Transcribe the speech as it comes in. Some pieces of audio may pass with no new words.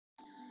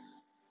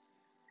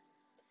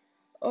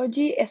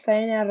Hoje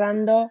estarei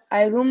narrando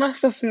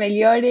algumas das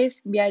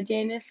melhores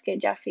viagens que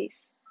já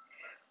fiz.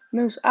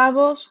 Meus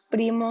avós,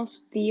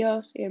 primos,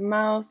 tíos,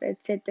 irmãos,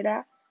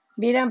 etc.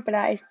 vieram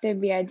para este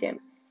viagem.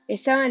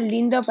 Estavam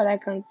lindo para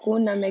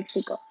Cancún, no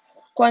México.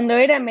 Quando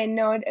era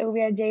menor, eu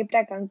viajei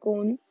para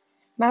Cancún,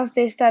 mas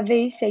desta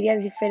vez seria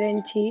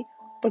diferente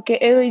porque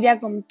eu iria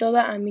com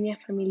toda a minha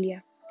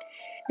família.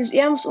 Nos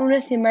íamos uma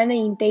semana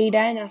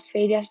inteira nas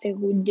férias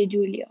de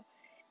julho.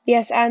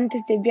 Dias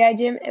antes da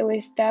viagem, eu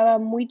estava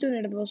muito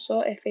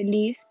nervoso e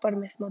feliz por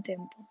mesmo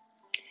tempo.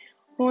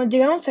 Quando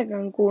chegamos a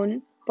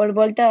Cancún, por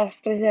volta das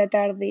 3 da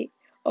tarde,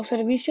 o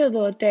serviço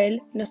do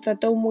hotel nos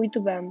tratou muito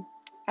bem.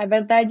 A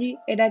verdade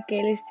era que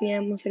eles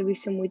tinham um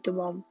serviço muito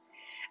bom.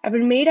 A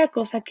primeira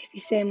coisa que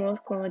fizemos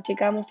quando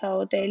chegamos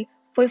ao hotel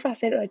foi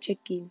fazer o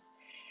check-in.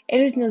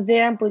 Eles nos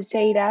deram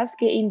pulseiras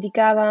que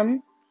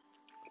indicavam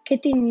que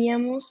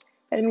tínhamos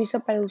permiso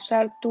para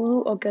usar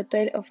tudo o que o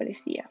hotel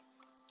oferecia.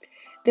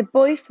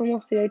 Depois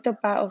fomos direto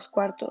para os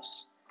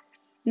quartos.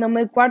 No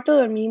meu quarto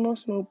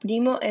dormimos meu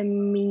primo e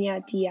minha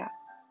tia.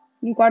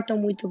 Um quarto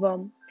muito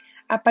bom.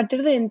 A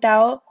partir de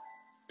então,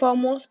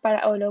 fomos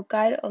para o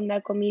local onde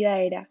a comida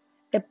era.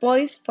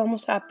 Depois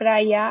fomos à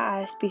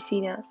praia, às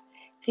piscinas.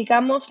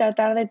 Ficamos a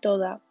tarde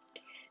toda.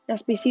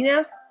 Nas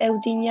piscinas eu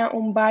tinha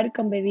um bar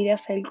com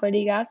bebidas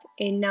alcoólicas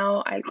e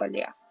não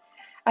alcoólicas.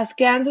 As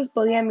crianças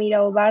podiam ir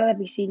ao bar da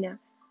piscina.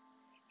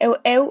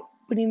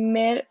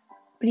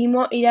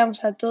 Primo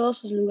íamos a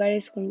todos os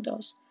lugares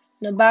juntos.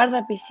 No bar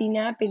da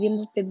piscina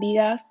pedimos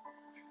bebidas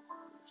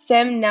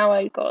sem não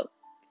álcool,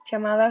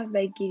 chamadas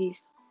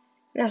daiquiris.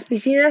 Nas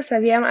piscinas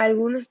había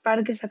algunos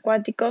parques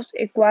acuáticos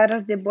e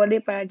quadras de vôlei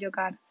para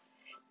jogar.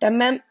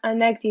 Tamén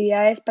había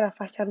actividades para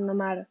facer no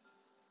mar.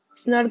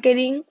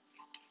 Snorkeling,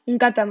 un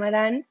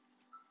catamarán,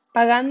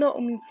 pagando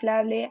un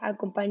inflable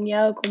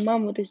acompañado con unha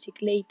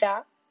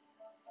motocicleta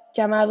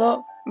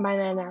chamado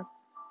Banana.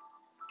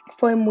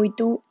 Foi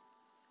moito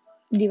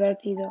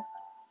divertido.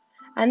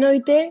 A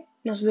noite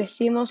nos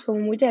vestimos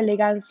con moita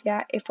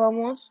elegancia e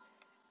fomos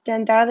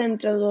jantar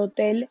dentro do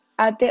hotel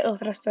até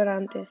os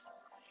restaurantes.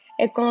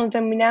 E quando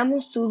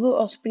terminamos tudo,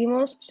 os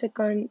primos se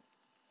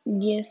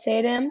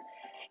coñeceram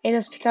e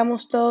nos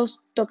ficamos todos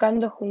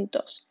tocando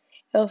juntos.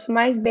 E os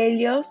máis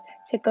vellos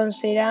se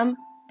coñeceran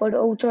por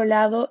outro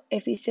lado e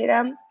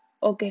fixeran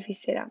o que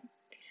fixeran.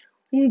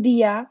 Un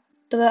día,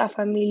 toda a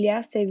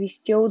familia se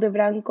vestiu de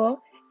branco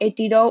e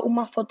tirou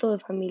unha foto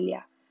de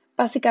familia.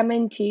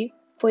 Basicamente,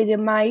 foi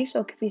demais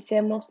o que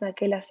fixemos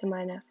naquela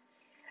semana.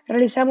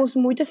 Realizamos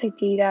moitas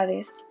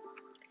actividades.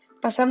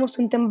 Pasamos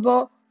un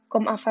tempo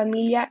con a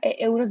familia e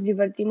eu nos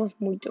divertimos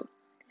moito.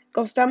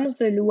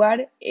 Gostamos do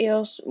lugar e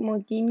os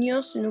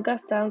moquiños nunca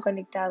estaban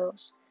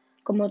conectados,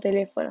 como o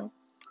teléfono.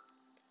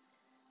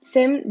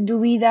 Sen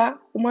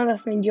dúbida, unha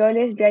das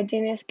mellores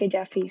viaxes que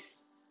já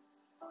fiz.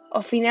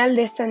 O final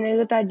desta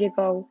anécdota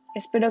chegou.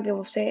 Espero que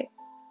você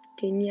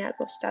teña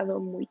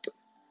gostado moito.